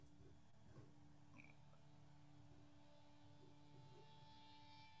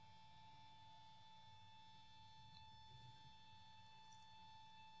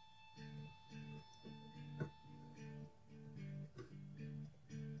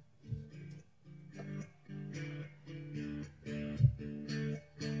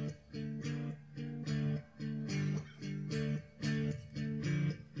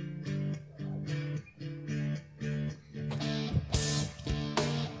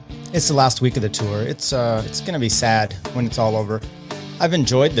It's the last week of the tour. It's going to be sad when it's all over. I've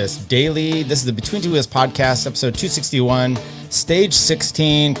enjoyed this daily. This is the Between Two Wheels podcast, episode 261, stage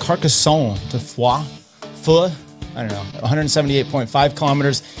 16, Carcassonne to Foix. I don't know, 178.5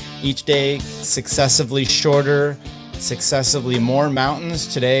 kilometers each day, successively shorter, successively more mountains.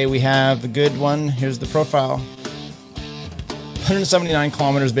 Today we have a good one. Here's the profile. 179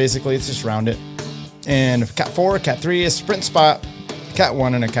 kilometers basically. Let's just round it. And Cat 4, Cat 3, a sprint spot, Cat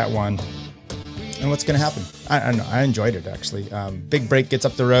 1 and a Cat 1. And what's going to happen? I don't know. I enjoyed it, actually. Big break gets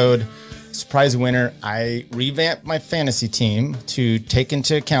up the road. Surprise winner. I revamped my fantasy team to take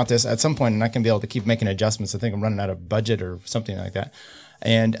into account this at some point. I'm not going to be able to keep making adjustments. I think I'm running out of budget or something like that.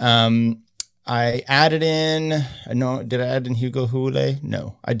 And I added in, did I add in Hugo Houle?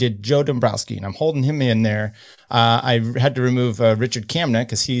 No, I did Joe Dombrowski, and I'm holding him in there. I had to remove Richard Kamna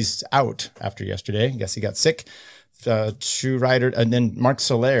because he's out after yesterday. I guess he got sick. Two rider, and then Marc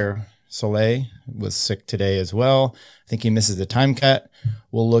Soler was sick today as well. I think he misses the time cut.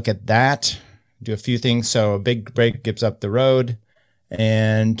 We'll look at that, do a few things. So a big break gets up the road.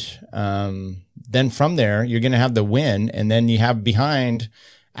 And then from there, you're going to have the win. And then you have behind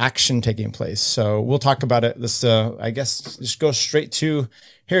action taking place. So we'll talk about it. Let's, I guess, just go straight to,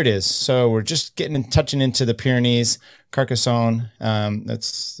 here it is. So we're just touching into the Pyrenees, Carcassonne.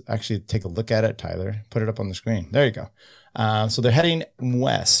 Let's actually take a look at it, Tyler. Put it up on the screen. There you go. So they're heading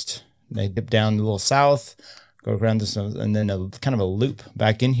west. They dip down a little south, go around this, and then a kind of a loop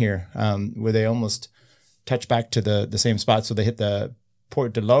back in here where they almost touch back to the same spot. So they hit the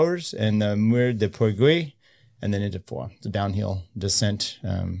Port de Lourdes and the Mur de Pourguy, and then into Foix. It's a downhill descent.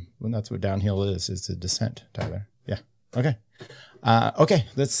 Well, that's what downhill is. It's a descent, Tyler. Yeah. Okay. Okay.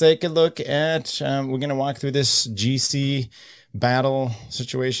 Let's take a look at, we're going to walk through this GC battle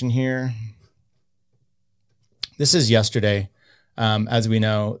situation here. This is yesterday. As we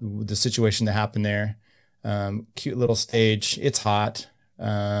know, the situation that happened there, cute little stage. It's hot.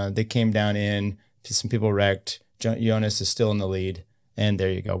 They came down in, some people wrecked. Jonas is still in the lead. And there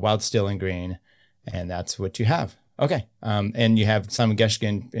you go. Wout still in green. And that's what you have. Okay. And you have Simon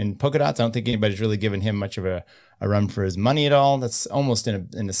Geschke in polka dots. I don't think anybody's really given him much of a run for his money at all. That's almost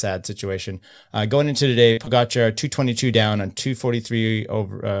in a sad situation. Going into today, Pogacar 222 down on 243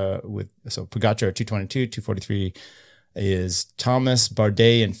 over so Pogacar 222, 243 is Thomas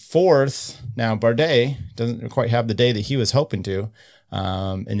Bardet in fourth. Now Bardet doesn't quite have the day that he was hoping to.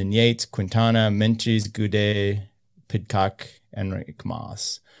 And then Yates, Quintana, Meintjes, Goudet, Pidcock, Enric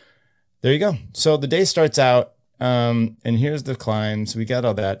Mas. There you go. So the day starts out, and here's the climbs. We got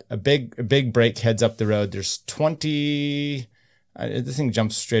all that. A big break heads up the road. There's 20. This thing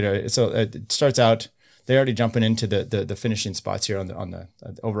jumps straight out. So it starts out. They're already jumping into the finishing spots here on the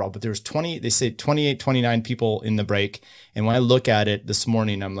overall. But there's 20. They say 28, 29 people in the break. And when I look at it this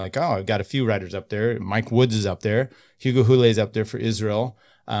morning, I'm like, oh, I've got a few riders up there. Mike Woods is up there. Hugo Houle is up there for Israel.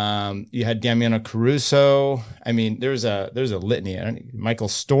 You had Damiano Caruso. I mean, there's a litany. Michael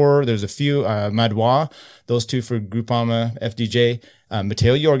Storr. There's a few. Madouas. Those two for Groupama FDJ.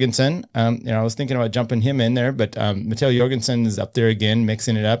 Matteo Jorgensen. I was thinking about jumping him in there, but Matteo Jorgensen is up there again,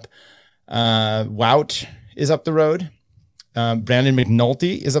 mixing it up. Wout is up the road. Brandon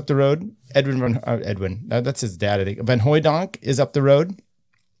McNulty is up the road. Edwin. That's his dad, I think. Van Hooijdonk is up the road.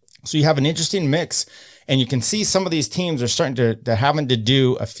 So you have an interesting mix. And you can see some of these teams are starting to having to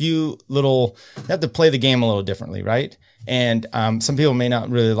do a few little, they have to play the game a little differently, right? And some people may not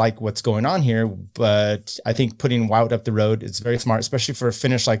really like what's going on here, but I think putting Wout up the road is very smart, especially for a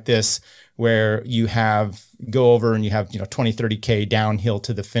finish like this, where you go over and you have 20, 30K downhill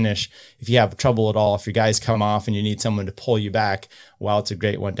to the finish. If you have trouble at all, if your guys come off and you need someone to pull you back, Wout's a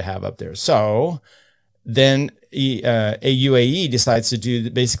great one to have up there. So then UAE decides to do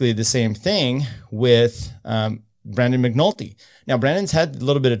basically the same thing with Brandon McNulty. Now, Brandon's had a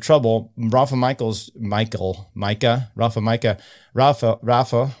little bit of trouble. Rafa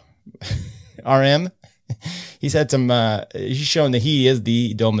RM. He's had some, he's shown that he is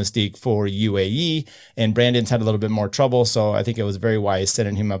the domestique for UAE, and Brandon's had a little bit more trouble. So I think it was very wise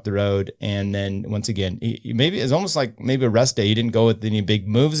sending him up the road. And then once again, maybe it's almost like maybe a rest day. He didn't go with any big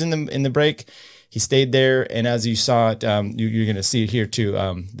moves in the break. He stayed there, and as you saw it, you're going to see it here too,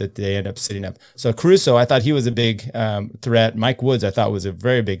 that they end up sitting up. So Caruso, I thought he was a big threat. Mike Woods, I thought was a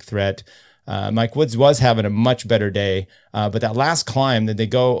very big threat. Mike Woods was having a much better day, but that last climb that they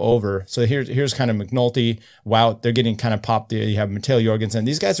go over, so here's kind of McNulty, Wout, they're getting kind of popped there. You have Matteo Jorgensen.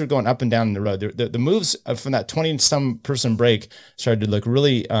 These guys are going up and down the road. The moves from that 20-some person break started to look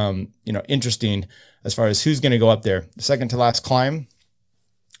really interesting as far as who's going to go up there. The second to last climb,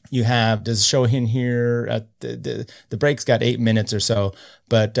 You have, does show in here at the break's got 8 minutes or so,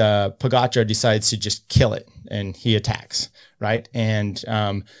 but Pogačar decides to just kill it and he attacks, right? And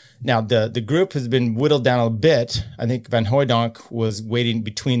now the group has been whittled down a bit. I think Van Hooijdonk was waiting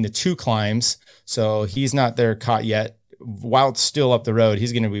between the two climbs, so he's not there caught yet. Wout's still up the road.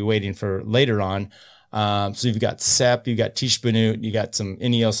 He's going to be waiting for later on. So you've got Sepp, you've got Tiesj Benoot, you got some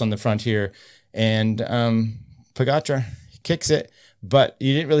Ineos on the front here, and Pogačar kicks it. But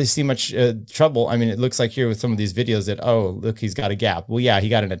you didn't really see much trouble. I mean, it looks like here with some of these videos that, oh, look, he's got a gap. Well, yeah, he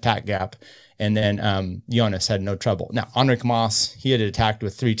got an attack gap. And then Jonas had no trouble. Now, Enric Mas, he had attacked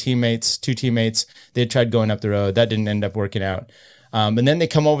with two teammates. They had tried going up the road. That didn't end up working out. And then they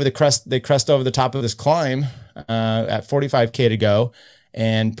come over the crest. They crest over the top of this climb at 45K to go.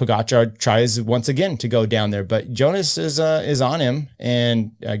 And Pogačar tries once again to go down there, but Jonas is on him,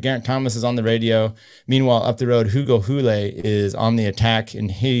 and Geraint Thomas is on the radio. Meanwhile, up the road, Hugo Houle is on the attack, and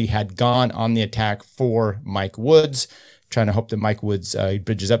he had gone on the attack for Mike Woods, trying to hope that Mike Woods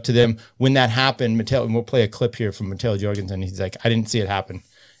bridges up to them. When that happened, Matteo, and we'll play a clip here from Matteo Jorgensen. He's like, I didn't see it happen.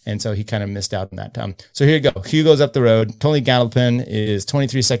 And so he kind of missed out on that time. So here you go. Hugo's up the road. Tony Gallopin is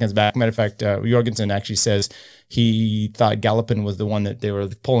 23 seconds back. Matter of fact, Jorgensen actually says he thought Gallopin was the one that they were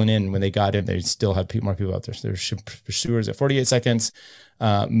pulling in when they got him. They still had more people out there. So there's pursuers at 48 seconds.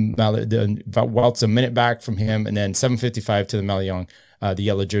 Wout's a minute back from him, and then 7:55 to the Maillon, the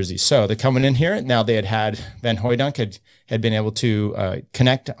yellow jersey. So they're coming in here. Now they had Van Hooijdonk had been able to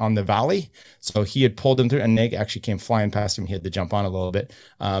connect on the valley. So he had pulled him through, and Neg actually came flying past him. He had to jump on a little bit.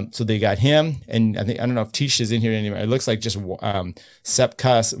 So they got him, and I don't know if Tiesj is in here anymore. It looks like just Sepp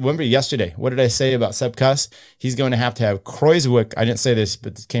Kuss. Remember yesterday, what did I say about Sepp Kuss? He's going to have Kruijswijk. I didn't say this,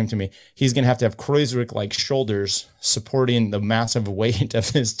 but it came to me. He's going to have Kruijswijk-like shoulders supporting the massive weight of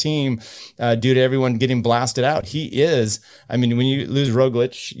his team due to everyone getting blasted out. He is, I mean, when you lose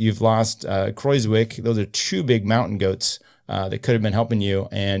Roglic, you've lost Kruijswijk. Those are two big mountain goats that could have been helping you,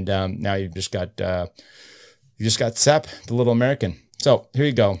 and now you've just got Sepp, the little American. So here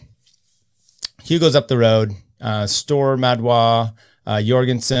you go. Hugo's up the road. Storr, Madouas,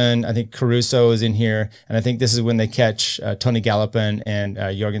 Jorgensen. I think Caruso is in here, and I think this is when they catch Tony Gallopin, and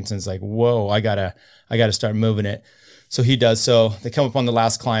Jorgensen's like, "Whoa, I gotta start moving it." So he does. So they come up on the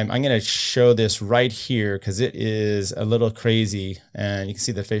last climb. I'm going to show this right here because it is a little crazy, and you can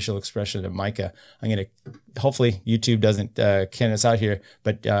see the facial expression of Micah. I'm going to, hopefully YouTube doesn't can us out here,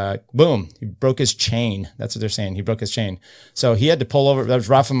 but boom, he broke his chain. That's what they're saying. He broke his chain. So he had to pull over. That was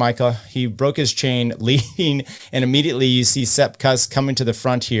Rafa Micah. He broke his chain leading, and immediately you see Sepp Kuss coming to the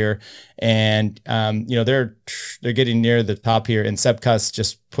front here. And, they're getting near the top here, and Sepp Kuss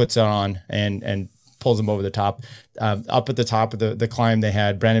just puts it on and pulls him over the top. Up at the top of the climb, they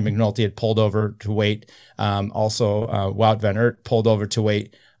had Brandon McNulty had pulled over to wait. Also, Wout van Aert pulled over to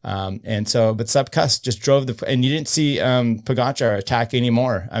wait. But Sepp Kuss just drove and you didn't see Pogačar attack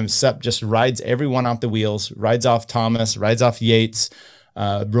anymore. Sepp just rides everyone off the wheels, rides off Thomas, rides off Yates.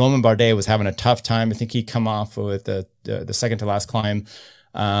 Romain Bardet was having a tough time. I think he come off with the second to last climb.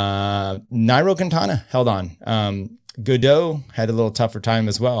 Nairo Quintana held on. Godot had a little tougher time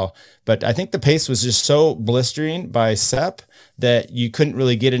as well, but I think the pace was just so blistering by Sepp that you couldn't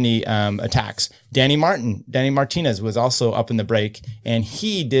really get any attacks. Danny Martinez was also up in the break, and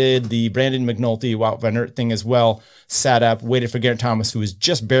he did the Brandon McNulty, Wout van Aert thing as well, sat up, waited for Geraint Thomas, who was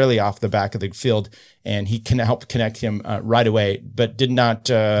just barely off the back of the field, and he helped connect him right away, but did not,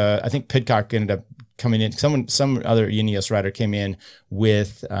 I think Pidcock ended up coming in. Some other Ineos rider came in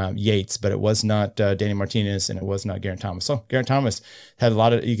with Yates, but it was not Danny Martinez, and it was not Geraint Thomas. So Geraint Thomas had a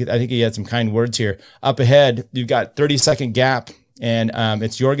lot of, I think he had some kind words here. Up ahead, you've got 30-second gap, and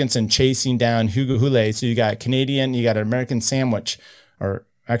it's Jorgensen chasing down Hugo Houle. So you got Canadian, you got an American sandwich, or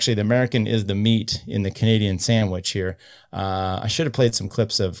actually the American is the meat in the Canadian sandwich here. I should have played some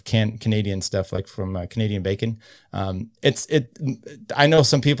clips of Canadian stuff, like from Canadian bacon. I know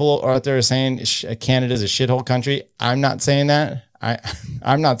some people out there are saying Canada's a shithole country. I'm not saying that.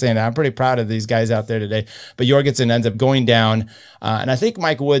 I'm not saying that. I'm pretty proud of these guys out there today. But Jorgensen ends up going down. And I think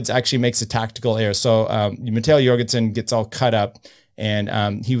Mike Woods actually makes a tactical error. So Matteo Jorgensen gets all cut up.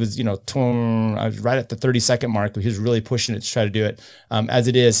 And he was, right at the 30-second mark. He was really pushing it to try to do it. As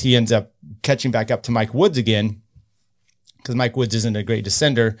it is, he ends up catching back up to Mike Woods again, because Mike Woods isn't a great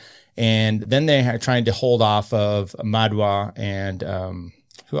descender. And then they are trying to hold off of Madouas and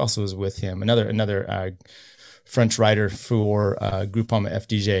who else was with him? Another French rider for Groupama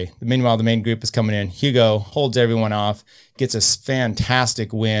FDJ. Meanwhile, the main group is coming in. Hugo holds everyone off, gets a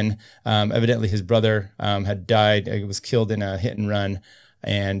fantastic win. Evidently, his brother had died. He was killed in a hit and run.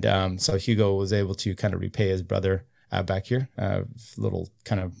 And so Hugo was able to kind of repay his brother back here. Little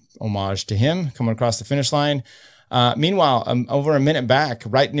kind of homage to him coming across the finish line. Meanwhile, over a minute back,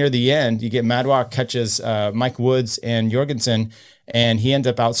 right near the end, you get Madwa catches Mike Woods and Jorgensen, and he ends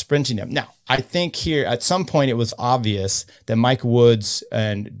up out sprinting him. Now, I think here at some point it was obvious that Mike Woods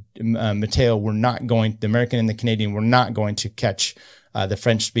and Matteo were not going, the American and the Canadian were not going to catch the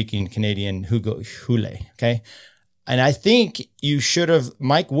French-speaking Canadian Hugo Houle, okay? And I think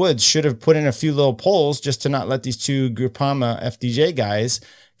Mike Woods should have put in a few little poles just to not let these two Groupama FDJ guys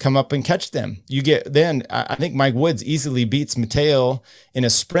come up and catch them. I think Mike Woods easily beats Matteo in a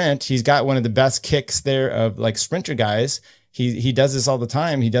sprint. He's got one of the best kicks there of like sprinter guys. He does this all the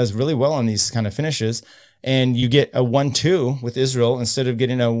time. He does really well on these kind of finishes. And you get a 1-2 with Israel instead of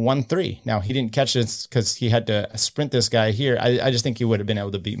getting a 1-3. Now, he didn't catch this because he had to sprint this guy here. I just think he would have been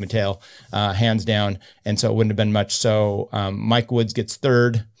able to beat Matteo hands down. And so it wouldn't have been much. So Mike Woods gets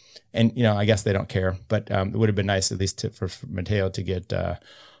third. And, I guess they don't care. But it would have been nice at least for Matteo to get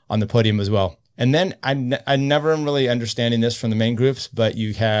on the podium as well. And then I never am really understanding this from the main groups, but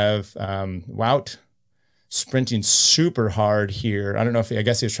you have Wout sprinting super hard here. I don't know I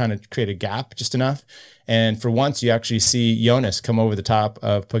guess he was trying to create a gap just enough. And for once, you actually see Jonas come over the top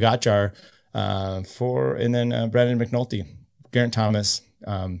of Pogacar and then Brandon McNulty, Geraint Thomas,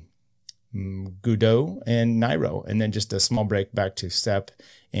 Gudot, and Nairo. And then just a small break back to Sepp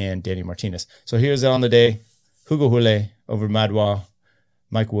and Danny Martinez. So here's on the day, Hugo Houle over Madwa,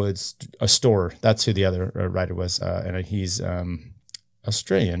 Mike Woods, a Store. That's who the other rider was. And he's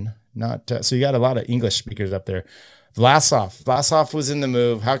Australian. So you got a lot of English speakers up there. Vlasov was in the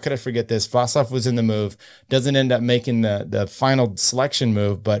move. How could I forget this? Vlasov was in the move. Doesn't end up making the final selection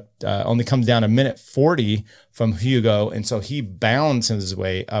move, but only comes down a minute 40 from Hugo. And so he bounds his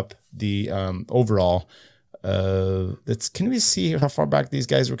way up the overall. Can we see how far back these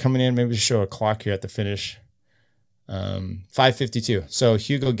guys were coming in? Maybe show a clock here at the finish. 5:52. So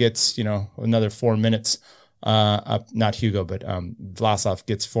Hugo gets, another 4 minutes up, not Hugo, but Vlasov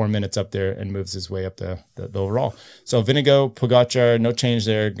gets 4 minutes up there and moves his way up the overall. So Vinigo, Pogacar, no change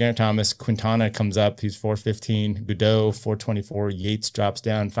there. Geraint Thomas, Quintana comes up. He's 4:15. Gudot, 4:24. Yates drops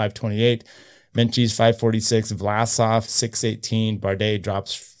down, 5:28. Meintjes, 5:46. Vlasov, 6:18. Bardet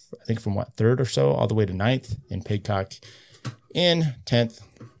drops, I think, from third or so, all the way to ninth. And Paycock in 10th.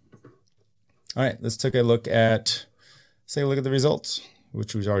 All right, let's take a look at the results,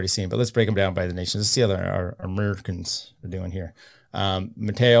 which we've already seen, but let's break them down by the nations. Let's see how our Americans are doing here.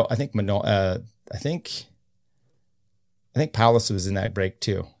 Matteo, I think Palace was in that break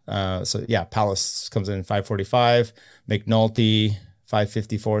too. So yeah, Palace comes in 5:45. McNulty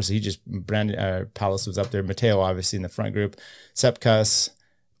 5:54. So Palace was up there. Matteo obviously in the front group. Sepkus,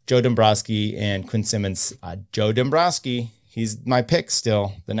 Joe Dombrowski, and Quinn Simmons. Joe Dombrowski, he's my pick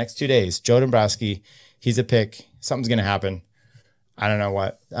still. The next 2 days, Joe Dombrowski, he's a pick. Something's gonna happen. I don't know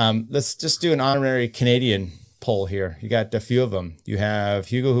what. Let's just do an honorary Canadian poll here. You got a few of them. You have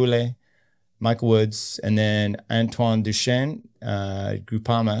Hugo Houle, Mike Woods, and then Antoine Duchesne,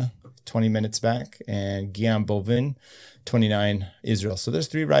 Groupama, 20 minutes back, and Guillaume Bovin, 29, Israel. So there's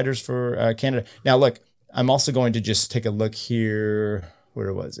 3 riders for Canada. Now, look, I'm also going to just take a look here.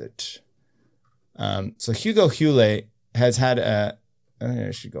 Where was it? So Hugo Houle has had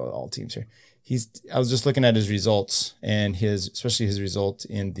I should go to all teams here. I was just looking at his results and especially his result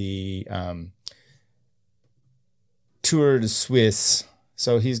in the Tour de Suisse.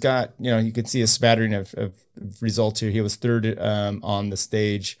 So he's got, you can see a smattering of results here. He was third on the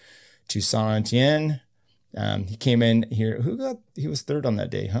stage to Saint-Étienne. He came in here. He was third on that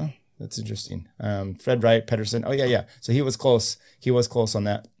day, huh? That's interesting. Fred Wright, Pedersen. Oh yeah. So he was close. He was close on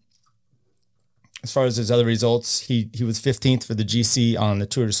that. As far as his other results, he was 15th for the GC on the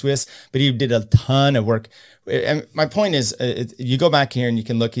Tour de Suisse, but he did a ton of work. And my point is, you go back here and you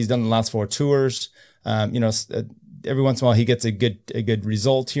can look. He's done the last 4 tours. Every once in a while he gets a good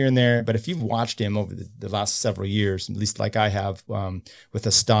result here and there. But if you've watched him over the last several years, at least like I have with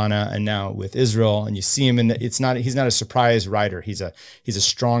Astana and now with Israel, and you see him he's not a surprise rider. He's a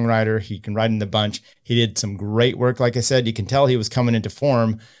strong rider. He can ride in the bunch. He did some great work. Like I said, you can tell he was coming into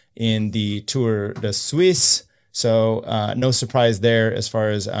form in the Tour de Suisse. So no surprise there as far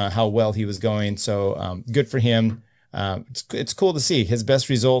as how well he was going. So good for him. It's cool to see his best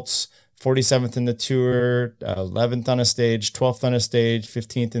results: 47th in the Tour, 11th on a stage, 12th on a stage,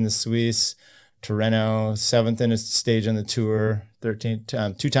 15th in the Suisse, Tirreno, 7th in a stage on the Tour,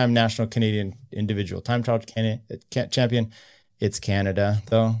 13th, two-time national Canadian individual time trial champion. It's Canada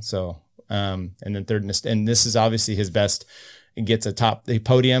though. So and then third and this is obviously his best. He gets the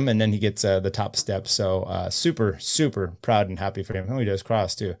podium, and then he gets the top step. So super, super proud and happy for him. Oh, he does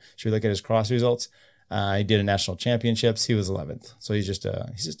cross too. Should we look at his cross results? He did a national championships. He was 11th. So he's just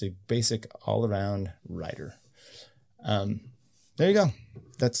a basic all around rider. There you go.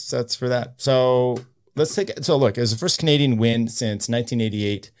 That's for that. So let's take it. So look, it was the first Canadian win since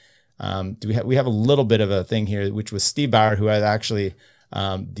 1988. We have a little bit of a thing here, which was Steve Bauer, who had actually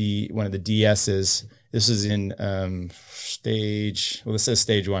one of the DSs. This is in this says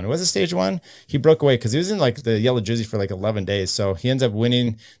stage one. Was it stage one? He broke away because he was in like the yellow jersey for like 11 days. So he ends up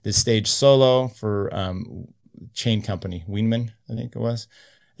winning the stage solo for chain company, Weinman, I think it was.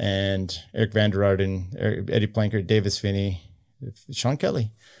 And Eric Van der Arden, Eddie Plankert, Davis Finney, Sean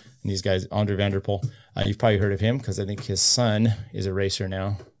Kelly, and these guys, Andre Van der Poel. You've probably heard of him because I think his son is a racer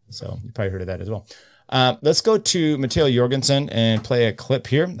now. So you probably heard of that as well. Let's go to Matteo Jorgensen and play a clip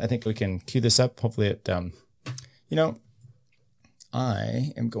here. I think we can cue this up. Hopefully it,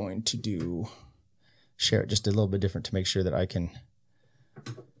 I am going to share it just a little bit different to make sure that I can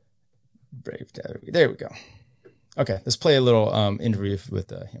brave that. There we go. Okay, let's play a little interview with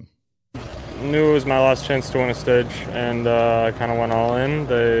him. Knew it was my last chance to win a stage, and I kind of went all in.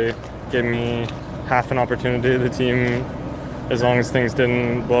 They gave me half an opportunity. The team, as long as things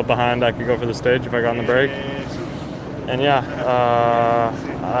didn't blow up behind, I could go for the stage if I got on the break. And I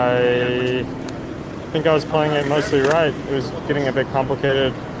think I was playing it mostly right. It was getting a bit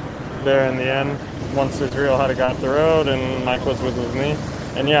complicated there in the end. Once Israel had a guy up the road and Mike was with me.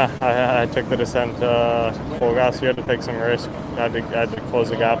 And I took the descent full gas. You had to take some risk. I had to close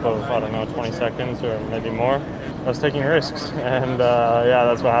a gap of, 20 seconds or maybe more. I was taking risks. And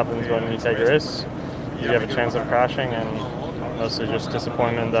that's what happens when you take risks. You have a chance of crashing, and mostly just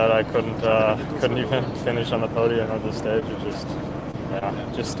disappointment that I couldn't even finish on the podium of the stage. It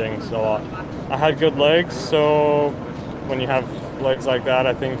just stings a lot. I had good legs, so when you have legs like that,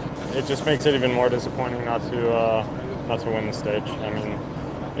 I think it just makes it even more disappointing not to win the stage. I mean,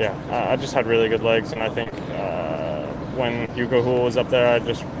 I just had really good legs, and I think when Hugo Hull was up there, I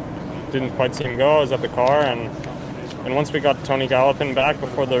just didn't quite see him go. I was at the car, and once we got Tony Gallopin back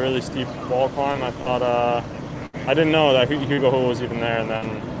before the really steep wall climb, I thought I didn't know that Hugo Hull was even there, and then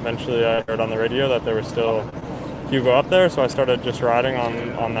eventually I heard on the radio that there was still Hugo up there, so I started just riding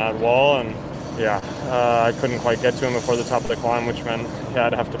on that wall, and I couldn't quite get to him before the top of the climb, which meant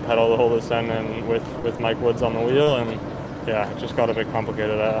I'd have to pedal the whole descent and with Mike Woods on the wheel, and it just got a bit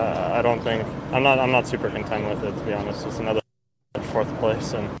complicated. I don't think I'm not super content with it, to be honest. It's another fourth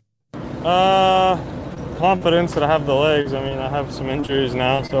place, and confidence that I have the legs. I mean, I have some injuries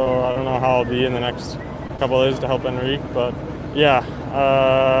now, so I don't know how I'll be in the next couple of days to help Enrique, but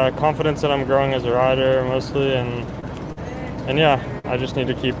confidence that I'm growing as a rider mostly, and I just need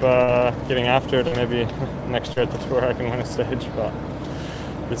to keep getting after it, and maybe next year at the Tour I can win a stage, but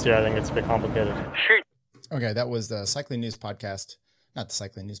this year I think it's a bit complicated. Okay, that was the Cycling News Podcast. Not the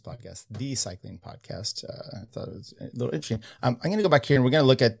Cycling News Podcast, the Cycling Podcast. I thought it was a little interesting. I'm going to go back here, and we're going to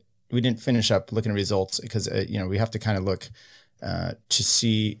look at, we didn't finish up looking at results because, we have to kind of look to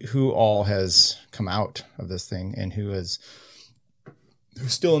see who all has come out of this thing and who's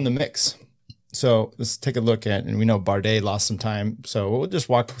still in the mix. So let's take a look at, and we know Bardet lost some time. So we'll just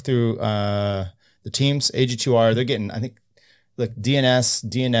walk through the teams. AG2R, they're getting, I think, look,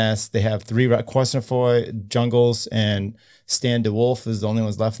 DNS, they have 3, Quesnafoy, Jungles, and Stan DeWolf is the only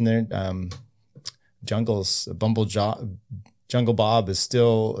ones left in there. Jungles, Jungle Bob is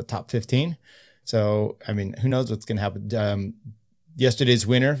still a top 15. So, I mean, who knows what's going to happen. Yesterday's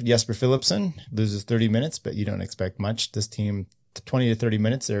winner, Jesper Philipsen, loses 30 minutes, but you don't expect much. This team, 20 to 30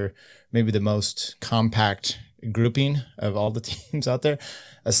 minutes, are maybe the most compact grouping of all the teams out there.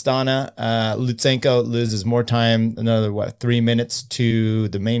 Astana, Lutsenko loses more time, another 3 minutes to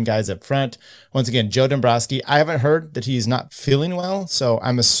the main guys up front. Once again, Joe Dombrowski, I haven't heard that he's not feeling well, so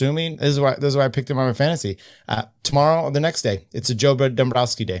I'm assuming this is why I picked him on my fantasy. Tomorrow or the next day, it's a Joe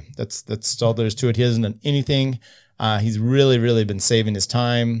Dombrowski day. That's all there is to it. He hasn't done anything. He's really, really been saving his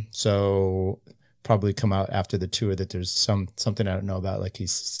time, so probably come out after the tour that there's something I don't know about, like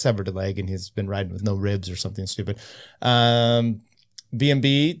he's severed a leg and he's been riding with no ribs or something stupid.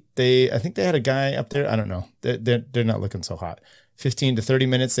 BMB, I think they had a guy up there. I don't know. They're not looking so hot. 15 to 30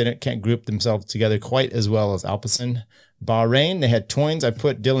 minutes. They can't group themselves together quite as well as Alpecin. Bahrain, they had Toynes. I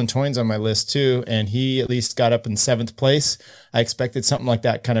put Dylan Toynes on my list too, and he at least got up in 7th place. I expected something like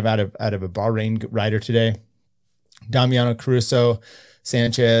that kind of out of a Bahrain rider today. Damiano Caruso,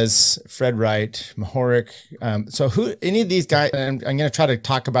 Sanchez, Fred Wright, Mahoric. So any of these guys, I'm going to try to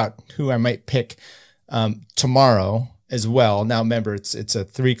talk about who I might pick tomorrow as well. Now, remember, it's a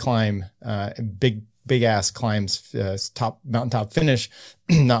 3 climb, big big ass climbs, mountaintop finish,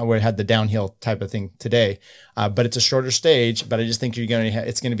 not where it had the downhill type of thing today. But it's a shorter stage, but I just think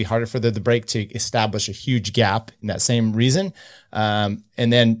it's going to be harder for the break to establish a huge gap in that same reason. And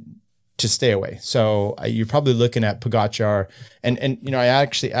then to stay away. So you're probably looking at Pogačar and I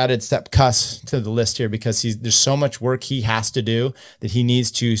actually added Sepp Kuss to the list here because there's so much work he has to do that he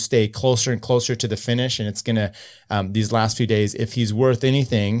needs to stay closer and closer to the finish. And it's going to, these last few days, if he's worth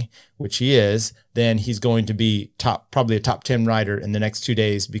anything, which he is, then he's going to be probably a top 10 rider in the next 2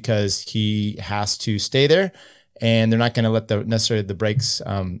 days because he has to stay there. And they're not going to let the brakes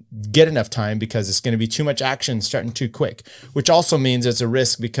get enough time because it's going to be too much action starting too quick, which also means it's a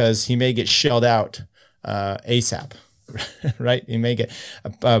risk because he may get shelled out ASAP, right? He may get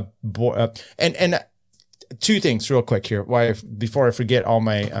and two things real quick here. Before I forget all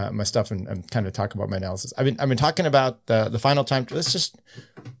my my stuff and kind of talk about my analysis. I've been talking about the final time.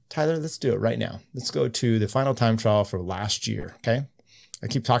 Tyler, let's do it right now. Let's go to the final time trial for last year. Okay, I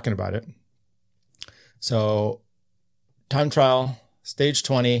keep talking about it. So. Time trial, stage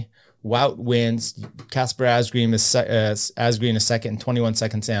 20, Wout wins. Casper Asgreen is second and 21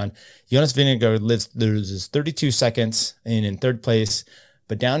 seconds down. Jonas Vingegaard loses 32 seconds in third place.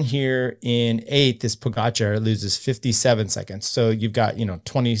 But down here in eighth is Pogačar, loses 57 seconds. So you've got,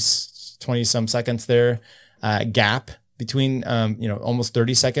 20 some seconds there gap between, almost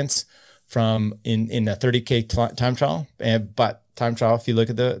 30 seconds from in a 30K time trial. But time trial, if you look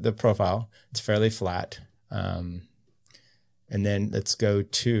at the profile, it's fairly flat. And then let's go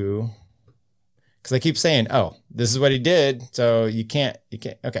to, because I keep saying, oh, this is what he did. So you can't.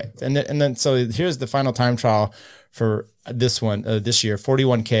 Okay. And then, so here's the final time trial for this one, this year,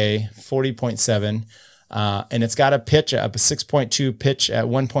 41K, 40.7. And it's got a 6.2 pitch at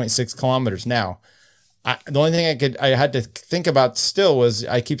 1.6 kilometers. Now, the only thing I had to think about still was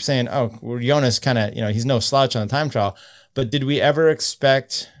I keep saying, oh, well, Jonas kind of, he's no slouch on the time trial, but did we ever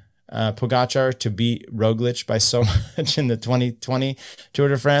expect Pogačar to beat Roglic by so much in the 2020 Tour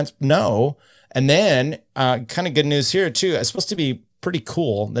de France? No. And then kind of good news here too. It's supposed to be pretty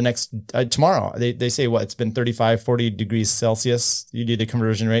cool the next tomorrow. They say it's been 35, 40 degrees Celsius. You do the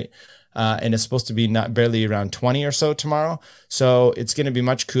conversion rate. And it's supposed to be not barely around 20 or so tomorrow. So it's going to be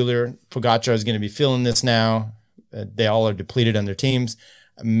much cooler. Pogačar is going to be feeling this now. They all are depleted on their teams.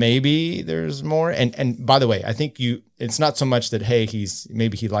 Maybe there's more. And by the way, I think it's not so much that, hey,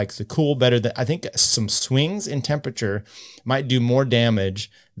 maybe he likes the cool better than, I think some swings in temperature might do more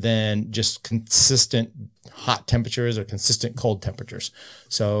damage than just consistent hot temperatures or consistent cold temperatures.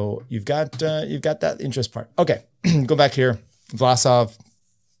 So you've got that interest part. Okay. Go back here. Vlasov.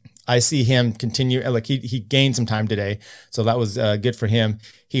 I see him continue. Like he gained some time today. So that was good for him.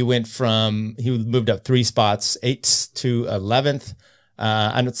 He moved up 3 spots, 8th to 11th.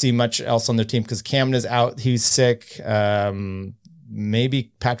 I don't see much else on their team because Kamna's out. He's sick.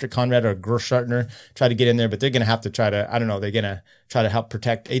 Maybe Patrick Conrad or Grossschartner try to get in there, but they're going to have to they're going to try to help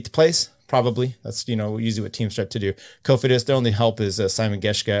protect 8th place. Probably. That's, usually what teams try to do. Cofidis, their only help is Simon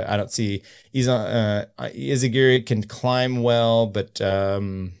Geschke. I don't see, Izagiri can climb well, but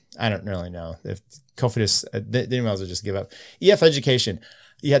I don't really know if Cofidis, they might as well just give up. EF Education.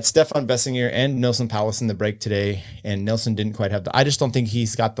 You had Stefan Bessinger and Nilsson Powless in the break today, and Nilsson didn't quite have I just don't think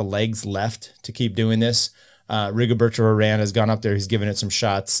he's got the legs left to keep doing this. Rigoberto Urán has gone up there. He's given it some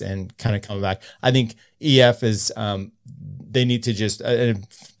shots and kind of coming back. I think EF is, they need to just,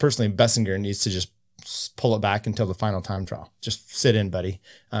 personally, Bessinger needs to just pull it back until the final time trial. Just sit in, buddy.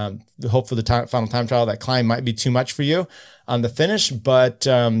 Hope for the final time trial. That climb might be too much for you on the finish, but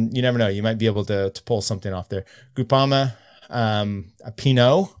you never know. You might be able to pull something off there. Groupama,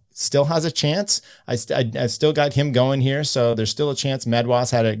 Pinot still has a chance. I still got him going here, so there's still a chance.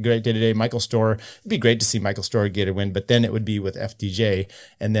 Madwas had a great day today. Michael Storer, it'd be great to see Michael Storer get a win, but then it would be with FDJ,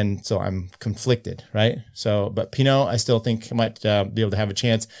 and then so I'm conflicted, right? So, but Pinot, I still think might be able to have a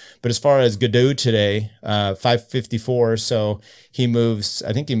chance. But as far as Godot today, 554, so he moves.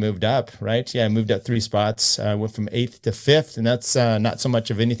 I think he moved up, right? Yeah, moved up 3 spots, went from 8th to 5th, and that's not so much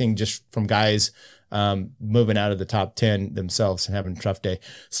of anything, just from guys moving out of the top 10 themselves and having a tough day.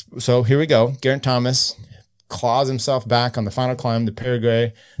 So here we go. Geraint Thomas claws himself back on the final climb, the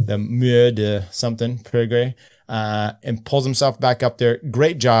Périgord, the Mur de something, Périgord, and pulls himself back up there.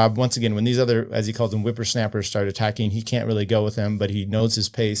 Great job. Once again, when these other, as he calls them, whippersnappers start attacking, he can't really go with them, but he knows his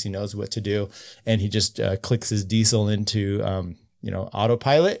pace. He knows what to do. And he just clicks his diesel into,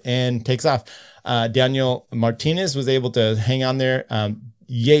 autopilot and takes off. Daniel Martinez was able to hang on there.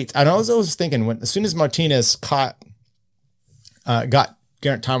 Yates, I was always thinking as soon as Martinez got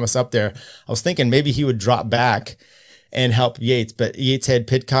Geraint Thomas up there, I was thinking maybe he would drop back and help Yates. But Yates had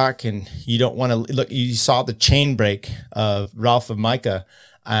Pidcock, and you don't want to look. You saw the chain break of Ralph and Micah,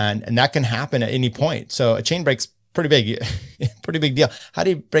 and that can happen at any point. So a chain break's pretty big, pretty big deal. How do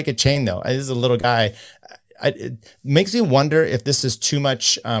you break a chain though? This is a little guy. It makes me wonder if this is too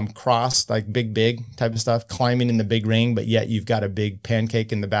much cross, like big type of stuff, climbing in the big ring, but yet you've got a big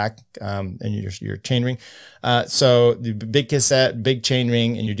pancake in the back and your chain ring. So the big cassette, big chain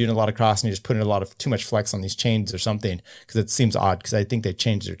ring, and you're doing a lot of cross, and you're just putting too much flex on these chains or something, because it seems odd, because I think they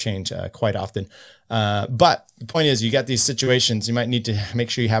change their chains quite often. But the point is, you got these situations, you might need to make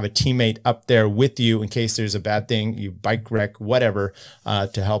sure you have a teammate up there with you in case there's a bad thing, you bike wreck, whatever,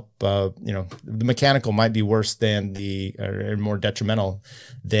 to help, the mechanical might be worse than or more detrimental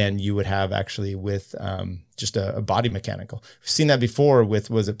than you would have actually with, just a body mechanical. We've seen that before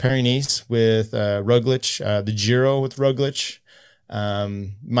was it Paris-Nice with, Roglic, the Giro with Roglic.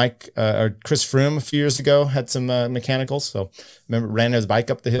 Or Chris Froome a few years ago had some, mechanicals. So remember, ran his bike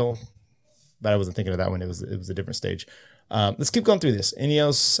up the hill. But I wasn't thinking of that one. It was a different stage. Let's keep going through this.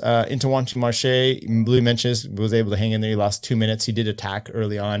 Ineos, Intermarché, Blue mentions, was able to hang in there. He lost 2 minutes. He did attack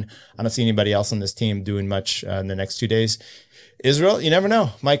early on. I don't see anybody else on this team doing much in the next 2 days. Israel, you never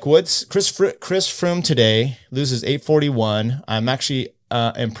know. Mike Woods, Chris Froome today loses 8:41. I'm actually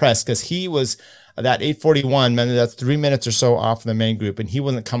impressed, because he was that 8:41, man, that's 3 minutes or so off the main group, and he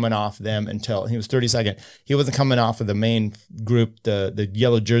wasn't coming off them until he was 32nd. He wasn't coming off of the main group, the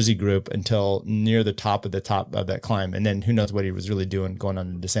yellow jersey group, until near the top of that climb. And then who knows what he was really doing going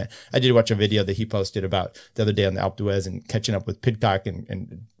on the descent. I did watch a video that he posted about the other day on the Alpe d'Huez and catching up with Pidcock,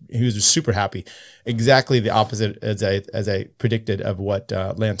 and he was super happy. Exactly the opposite as I predicted of what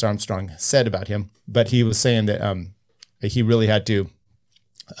Lance Armstrong said about him. But he was saying that he really had to.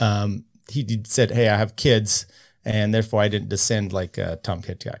 He said, "Hey, I have kids, and therefore I didn't descend like Tom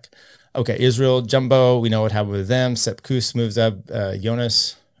Pidcock." Okay, Israel, Jumbo, we know what happened with them. Sepp Kuss moves up.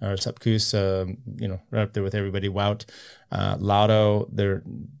 Jonas, or Sepp Kuss, right up there with everybody. Wout, Laudo,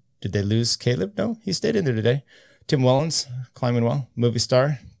 did they lose Caleb? No, he stayed in there today. Tim Wellens, climbing well. Movie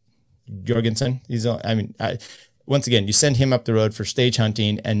star. Jorgensen, once again, you send him up the road for stage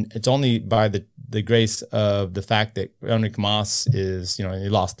hunting, and it's only by the grace of the fact that Enric Mas is, he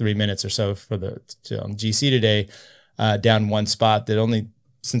lost 3 minutes or so for GC today, down one spot, that only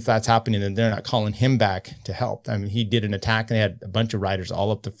since that's happening, then they're not calling him back to help. I mean, he did an attack, and they had a bunch of riders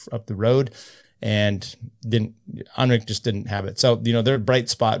all up the road, and Enric just didn't have it. So, their bright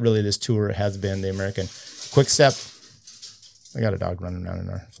spot really this tour has been the American. Quick Step. I got a dog running around on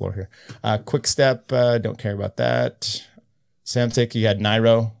our floor here. Quick Step, don't care about that. Samsic, you had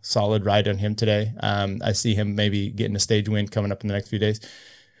Nairo, solid ride on him today. I see him maybe getting a stage win coming up in the next few days.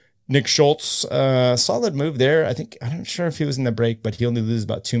 Nick Schultz, solid move there. I'm not sure if he was in the break, but he only loses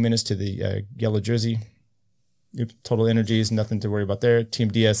about 2 minutes to the yellow jersey. Total energies, nothing to worry about there. Team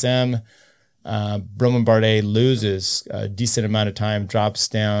DSM, Romain Bardet loses a decent amount of time, drops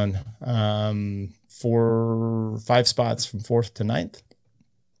down 5 spots from 4th to 9th.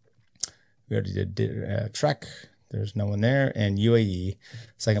 We already did Trek. There's no one there. And UAE,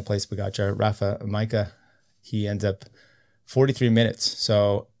 second place, Pogačar. Rafa Micah, he ends up 43 minutes.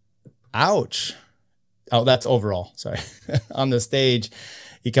 So, ouch. Oh, that's overall. Sorry. On the stage,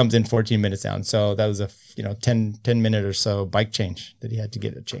 he comes in 14 minutes down. So that was a 10 minute or so bike change that he had to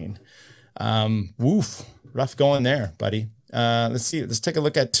get a chain. Woof. Rough going there, buddy. Let's see. Let's take a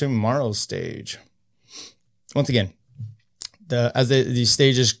look at tomorrow's stage. Once again, as these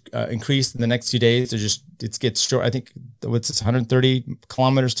stages increase in the next few days, it gets short. I think it's 130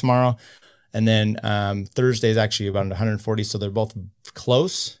 kilometers tomorrow, and then Thursday is actually about 140. So they're both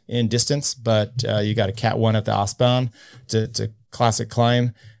close in distance, but you got a Cat 1 at the Aspern. It's a classic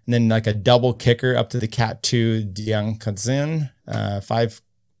climb, and then like a double kicker up to the Cat 2 Diancanzin,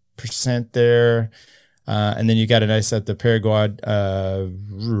 5% there. And then you got a nice at the Paraguay.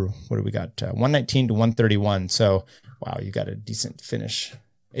 What do we got? 119 to 131. So, wow, you got a decent finish.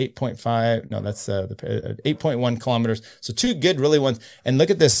 8.5. No, that's the 8.1 kilometers. So 2 good, really ones. And look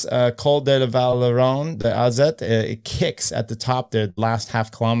at this Col de Valeron, the Azet. It kicks at the top there, the last half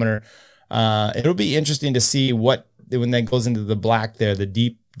kilometer. It'll be interesting to see when that goes into the black there, the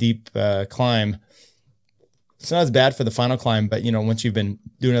deep climb. It's not as bad for the final climb, but once you've been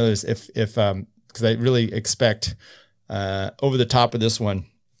doing others, because I really expect over the top of this one.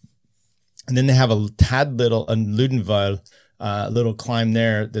 And then they have a tad little Ludenwald little climb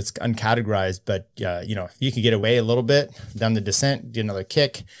there that's uncategorized. But, if you could get away a little bit down the descent, get another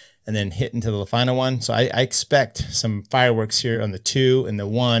kick, and then hit into the final one. So I expect some fireworks here on the 2 and the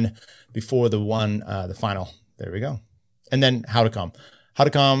 1 before the final. There we go. And then how to come.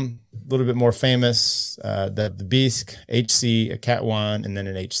 Hautacom, a little bit more famous, the Bisque, HC, a Cat 1, and then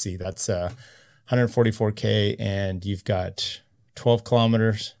an HC. That's 144K, and you've got 12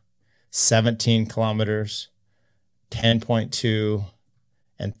 kilometers, 17 kilometers, 10.2,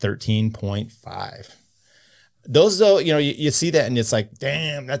 and 13.5. Those, though, you see that and it's like,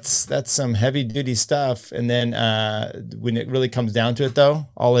 damn, that's some heavy duty stuff. And then when it really comes down to it, though,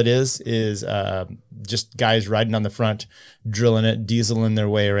 all it is just guys riding on the front, drilling it, dieseling their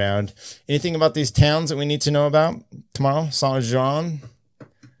way around. Anything about these towns that we need to know about tomorrow? Saint-Jean?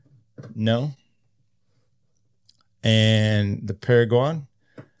 No. And the Périgord?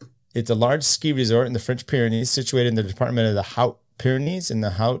 It's a large ski resort in the French Pyrenees, situated in the department of the Hautes-Pyrénées in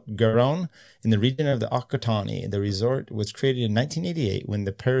the Haute-Garonne, in the region of the Occitanie. The resort was created in 1988 when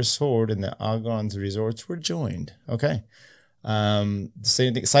the Périgord and the Argonne resorts were joined. Okay. Same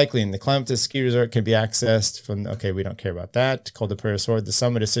thing, cycling. The climb to the ski resort can be accessed from, we don't care about that, called the Périgord. The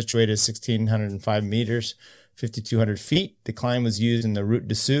summit is situated 1,605 meters, 5,200 feet. The climb was used in the Route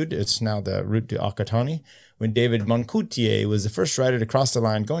du Sud. It's now the Route du Occitanie, when David Moncoutier was the first rider to cross the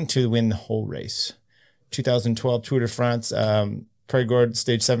line, going to win the whole race. 2012 Tour de France, Périgord,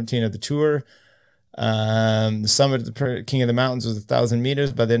 stage 17 of the tour. The summit of the King of the Mountains was 1,000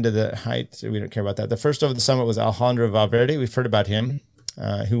 meters. By the end of the height, we don't care about that. The first over the summit was Alejandro Valverde. We've heard about him,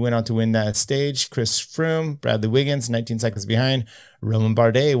 who went on to win that stage. Chris Froome, Bradley Wiggins, 19 seconds behind. Romain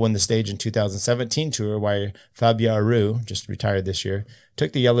Bardet won the stage in 2017 tour, while Fabio Aru, just retired this year,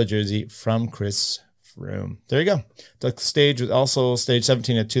 took the yellow jersey from Chris Froome. There you go. The stage was also stage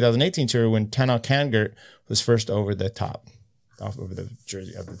 17 of 2018 tour, when Tana Kangert was first over the top, over the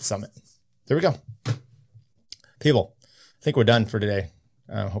jersey of the summit. There we go. People, I think we're done for today.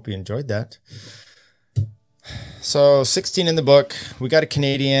 I hope you enjoyed that. So 16 in the book. We got a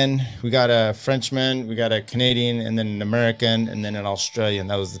Canadian, we got a Frenchman, we got a Canadian, and then an American, and then an Australian.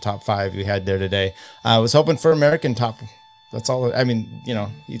 That was the top 5 we had there today. I was hoping for American top. That's all. I mean,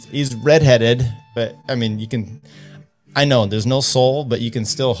 he's redheaded, but I mean, I know there's no soul, but you can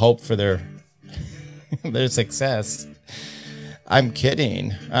still hope for their success. I'm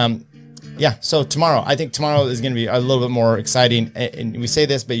kidding. Yeah, so tomorrow, I think tomorrow is going to be a little bit more exciting. And we say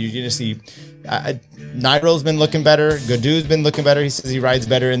this, but you're going to see Nairo's been looking better. Godou's been looking better. He says he rides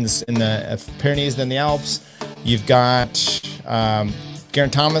better in the Pyrenees than the Alps. You've got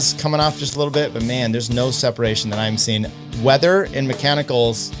Geraint Thomas coming off just a little bit, but man, there's no separation that I'm seeing. Weather and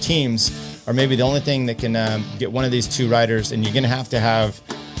mechanicals teams are maybe the only thing that can get one of these two riders, and you're going to have to have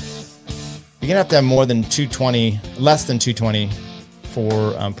more than 220, less than 220 for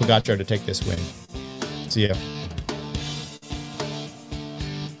Pogačar to take this win. See ya.